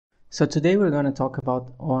So today we're going to talk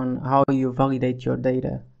about on how you validate your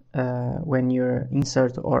data when you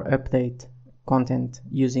insert or update content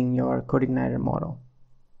using your Codeigniter model.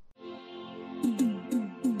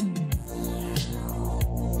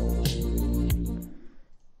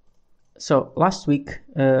 So last week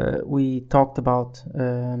we talked about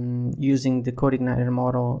using the Codeigniter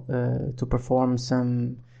model to perform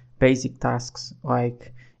some basic tasks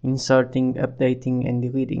like inserting, updating, and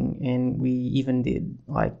deleting, and we even did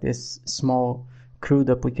like this small crude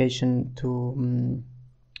application to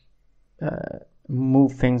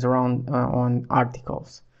move things around on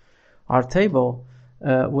articles. Our table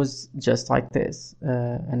was just like this: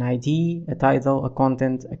 an ID, a title, a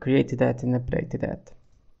content, a created at, and updated at.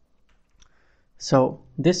 So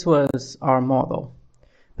this was our model,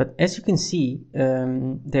 but as you can see,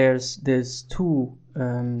 there's two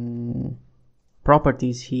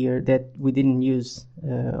properties here that we didn't use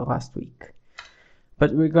last week,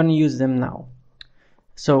 but we're going to use them now.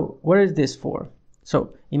 So what is this for?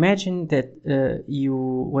 So imagine that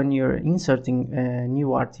when you're inserting a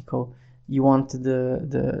new article, you want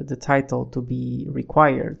the title to be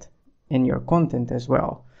required and your content as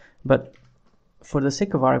well. But for the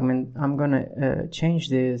sake of argument, I'm gonna change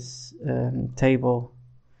this table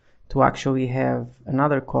to actually have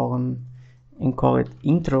another column and call it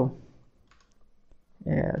intro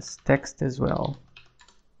as text as well.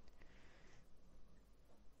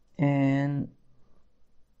 And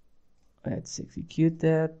let's execute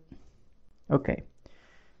that. Okay,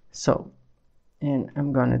 so, and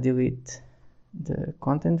I'm gonna delete the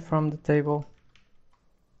content from the table.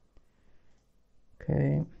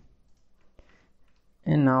 Okay,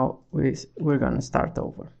 and now we're gonna start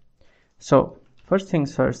over. So first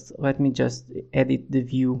things first, let me just edit the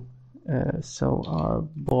view. So our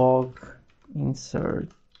blog insert,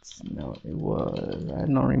 no, it was, I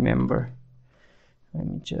don't remember. Let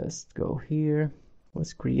me just go here.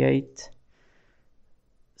 Let's create.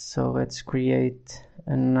 So let's create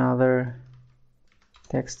another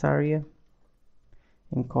text area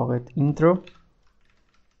and call it intro.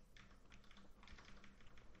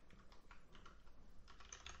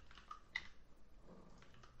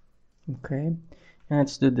 Okay, and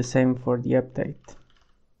let's do the same for the update.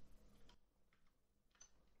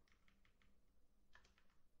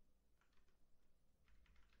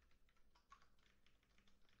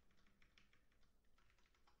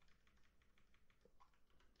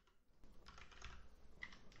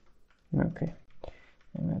 Okay,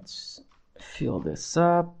 and let's fill this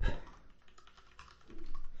up.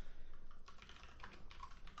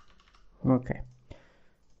 Okay,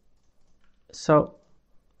 so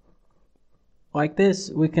like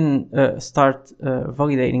this we can start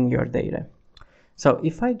validating your data. So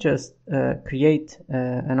if I just create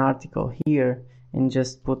an article here and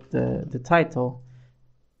just put the title,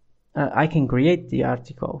 I can create the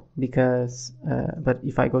article because but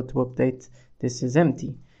if I go to update, this is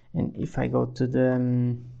empty, and if I go to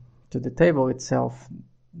the table itself,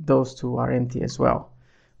 those two are empty as well.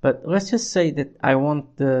 But let's just say that I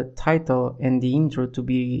want the title and the intro to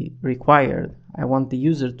be required. I want the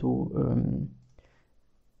user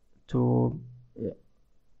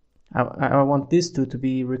I want these two to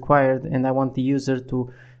be required, and I want the user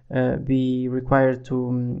to be required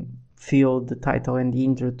to fill the title and the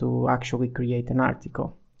intro to actually create an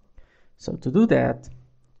article. So to do that,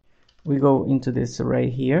 we go into this array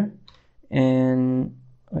here, and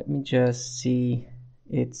let me just see,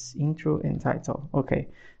 it's intro and title. Okay,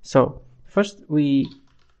 so first we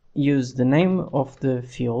use the name of the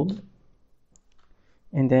field,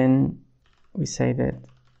 and then we say that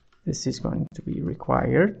this is going to be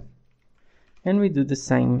required, and we do the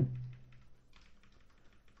same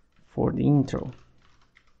for the intro.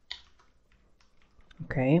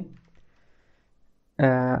 Okay,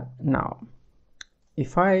 now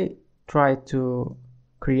if I try to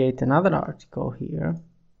create another article here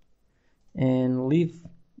and leave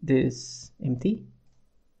this empty,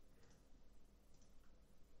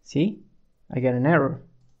 see, I get an error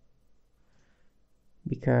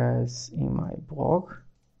because in my blog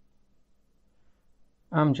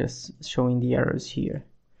I'm just showing the errors here.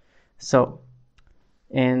 So,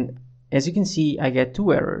 and as you can see, I get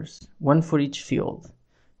two errors, one for each field.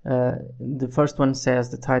 The first one says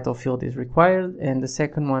the title field is required, and the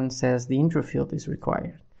second one says the intro field is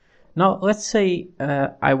required. Now, let's say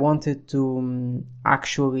I wanted to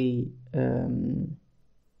actually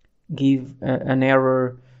give an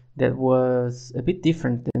error that was a bit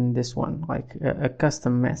different than this one, like a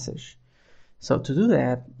custom message. So to do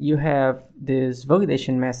that, you have this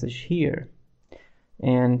validation message here.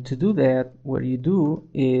 And to do that, what you do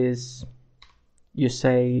is you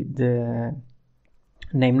say the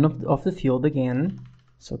name of the field again,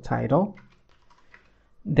 so title.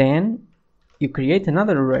 Then you create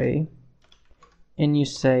another array and you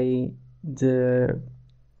say the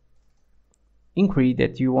inquiry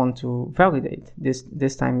that you want to validate.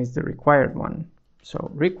 This time is the required one, so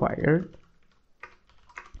required,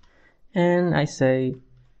 and I say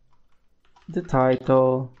the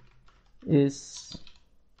title is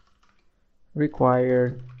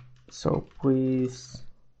required, so please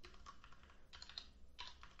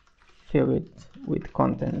fill it with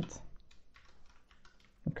content.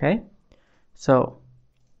 Okay, so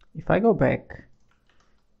if I go back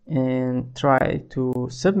and try to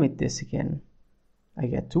submit this again, I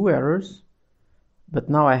get 2 errors, but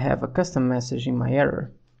now I have a custom message in my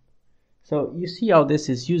error. So you see how this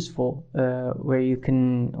is useful, where you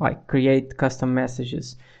can like create custom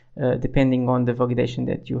messages depending on the validation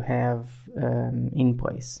that you have in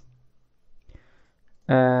place.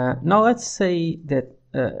 Now let's say that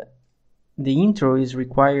the intro is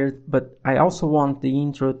required, but I also want the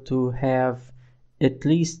intro to have at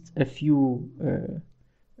least a few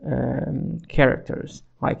characters.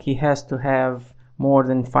 Like he has to have more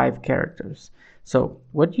than 5 characters. So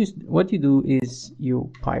what you do is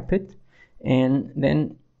you pipe it, and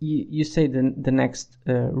then you say the next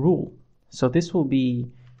rule. So this will be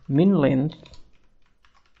min length,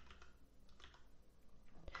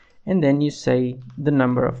 and then you say the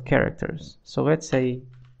number of characters. So let's say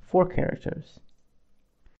 4 characters.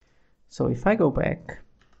 So if I go back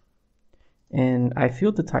and I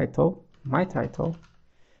fill the title, my title,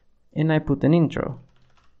 and I put an intro,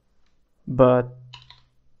 but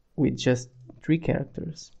with just 3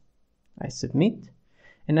 characters, I submit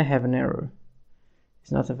and I have an error.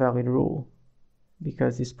 It's not a valid rule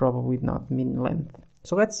because it's probably not min length.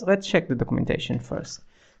 So let's check the documentation first.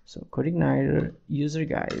 So Codeigniter user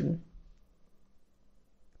guide,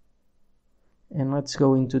 and let's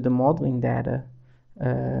go into the modeling data.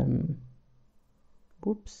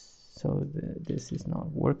 Oops, so this is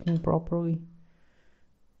not working properly.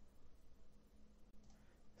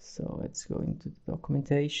 So let's go into the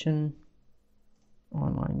documentation,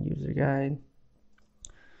 online user guide,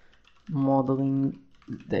 modeling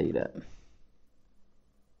data.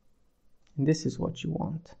 And this is what you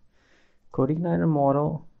want: Codeigniter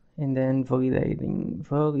model, and then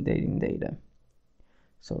validating data.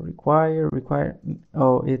 So require.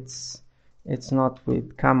 Oh, it's not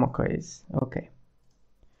with camel case. Okay.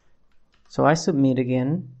 So I submit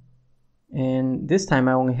again, and this time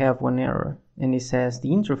I only have 1 error, and it says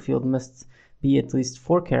the intro field must be at least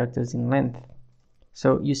 4 characters in length.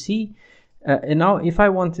 So you see, and now if I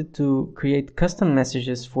wanted to create custom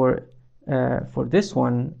messages for this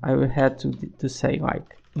one, I would have to say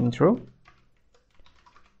like intro,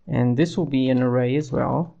 and this will be an array as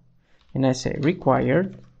well, and I say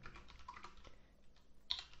required,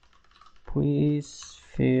 please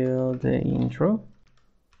fill the intro,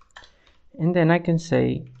 and then I can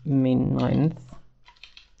say min length,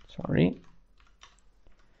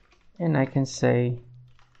 and I can say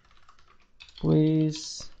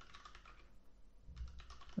please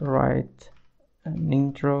write an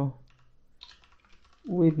intro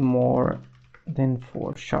with more than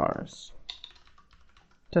 4 chars,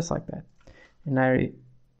 just like that. And I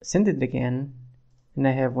send it again, and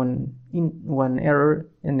I have one error,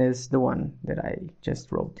 and it's the one that I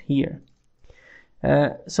just wrote here.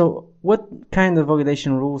 So what kind of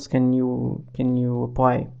validation rules can you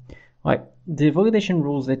apply? Like the validation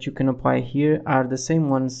rules that you can apply here are the same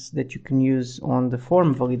ones that you can use on the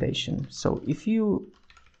form validation. So if you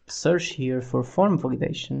search here for form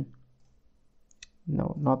validation,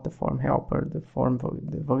 no, not the form helper, the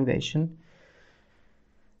validation.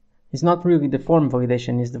 It's not really the form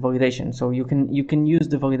validation, it's the validation. So you can use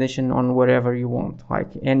the validation on whatever you want,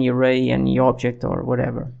 like any array, any object, or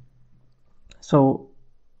whatever. So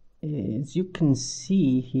as you can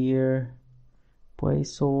see here,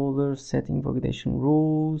 placeholder, setting validation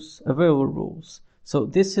rules, available rules. So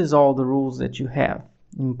this is all the rules that you have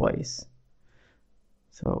in place.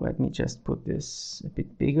 So let me just put this a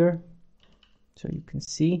bit bigger so you can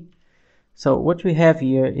see. So what we have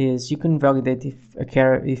here is you can validate if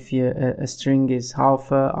a string is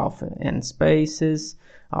alpha n spaces,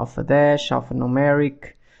 alpha dash,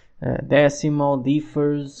 alphanumeric, decimal,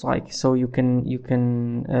 differs, like, so you can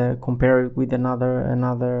compare it with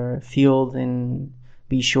another field and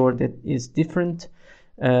be sure that is different.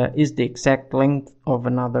 Is the exact length of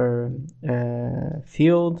another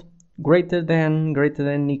field greater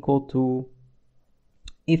than equal to,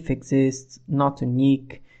 if exists, not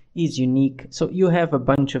unique, is unique. So you have a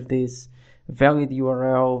bunch of these: valid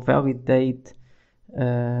URL, valid date,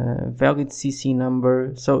 valid CC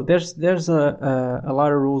number. So there's a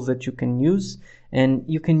lot of rules that you can use, and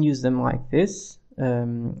you can use them like this.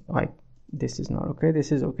 Like this is not okay,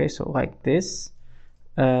 this is okay, so like this.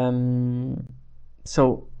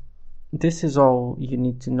 So this is all you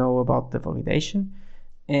need to know about the validation.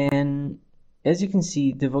 And as you can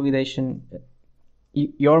see, the validation,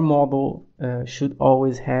 your model should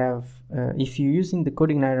always have, if you're using the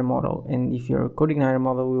Codeigniter model, and if your Codeigniter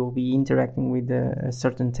model will be interacting with a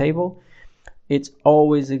certain table, it's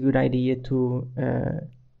always a good idea to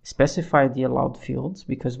specify the allowed fields,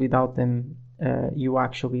 because without them you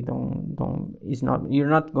actually you're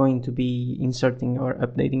not going to be inserting or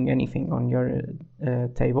updating anything on your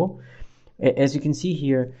table. As you can see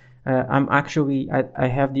here, I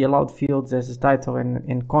have the allowed fields as a title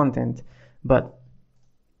and content, but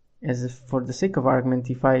for the sake of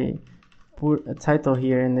argument, if I put a title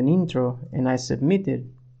here and an intro and I submit it,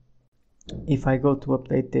 if I go to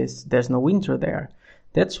update this, there's no intro there.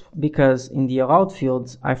 That's because in the allowed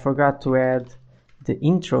fields I forgot to add the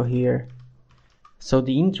intro here, so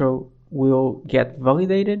the intro will get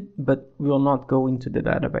validated but will not go into the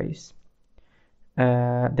database.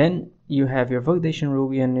 Then you have your validation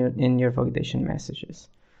Ruby and your validation messages.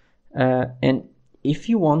 And if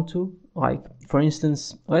you want to, like for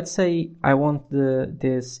instance, let's say I want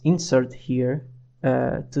this insert here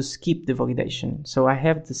to skip the validation. So I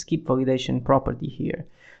have the skip validation property here.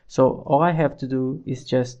 So all I have to do is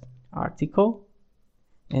just article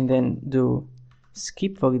and then do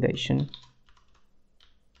skip validation.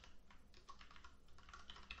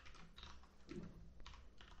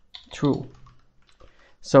 True.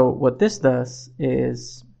 So what this does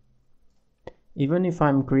is, even if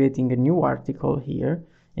I'm creating a new article here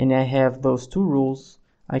and I have those two rules,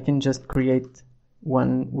 I can just create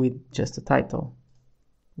one with just a title.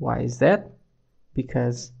 Why is that?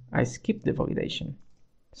 Because I skipped the validation.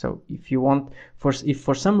 So if you want, if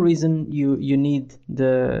for some reason you need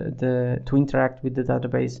to interact with the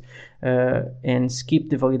database and skip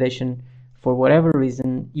the validation for whatever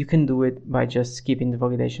reason, you can do it by just skipping the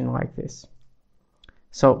validation like this.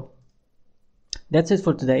 So that's it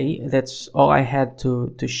for today. That's all I had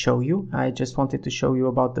to show you. I just wanted to show you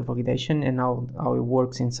about the validation and how it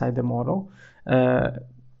works inside the model.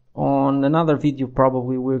 On another video,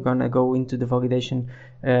 probably we're gonna go into the validation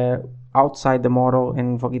outside the model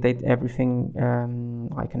and validate everything,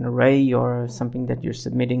 like an array or something that you're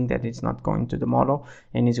submitting that is not going to the model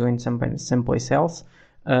and is going someplace else.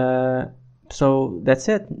 So that's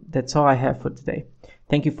it. That's all I have for today.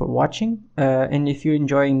 Thank you for watching, and if you're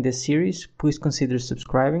enjoying this series, please consider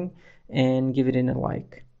subscribing and give it a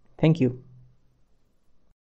like. Thank you.